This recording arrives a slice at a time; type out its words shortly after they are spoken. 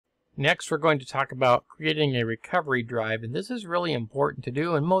Next, we're going to talk about creating a recovery drive, and this is really important to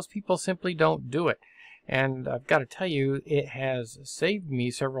do, and most people simply don't do it. And I've got to tell you, it has saved me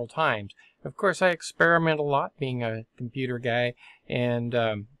several times. Of course, I experiment a lot, being a computer guy,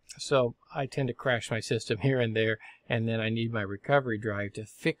 and so I tend to crash my system here and there, and then I need my recovery drive to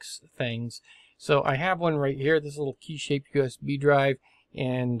fix things. So I have one right here, this little key-shaped USB drive,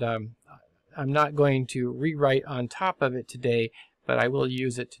 and I'm not going to rewrite on top of it today, but I will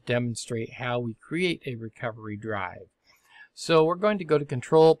use it to demonstrate how we create a recovery drive. So we're going to go to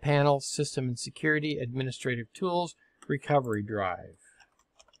Control Panel, System and Security, Administrative Tools, Recovery Drive.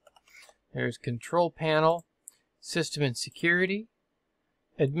 There's Control Panel, System and Security,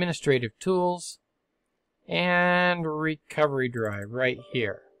 Administrative Tools, and Recovery Drive right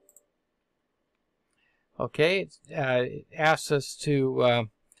here. Okay, it asks us to,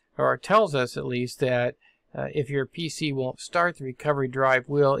 or tells us at least, that if your PC won't start, the recovery drive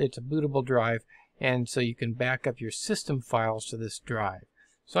will. It's a bootable drive, and so you can back up your system files to this drive.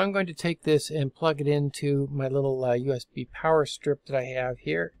 So I'm going to take this and plug it into my little USB power strip that I have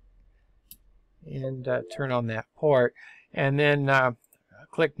here, and turn on that port, and then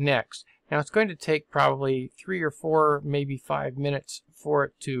click Next. Now it's going to take probably 3 or 4, maybe 5 minutes for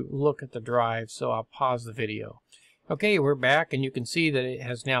it to look at the drive, so I'll pause the video. Okay, we're back, and you can see that it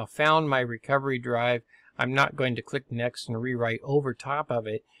has now found my recovery drive. I'm not going to click Next and rewrite over top of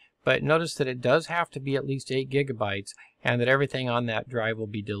it, but notice that it does have to be at least 8 gigabytes, and that everything on that drive will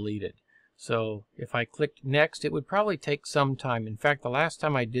be deleted. So if I clicked Next, it would probably take some time. In fact, the last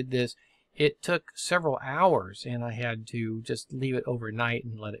time I did this, it took several hours, and I had to just leave it overnight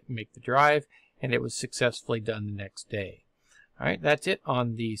and let it make the drive, and it was successfully done the next day. All right, that's it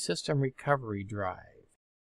on the system recovery drive.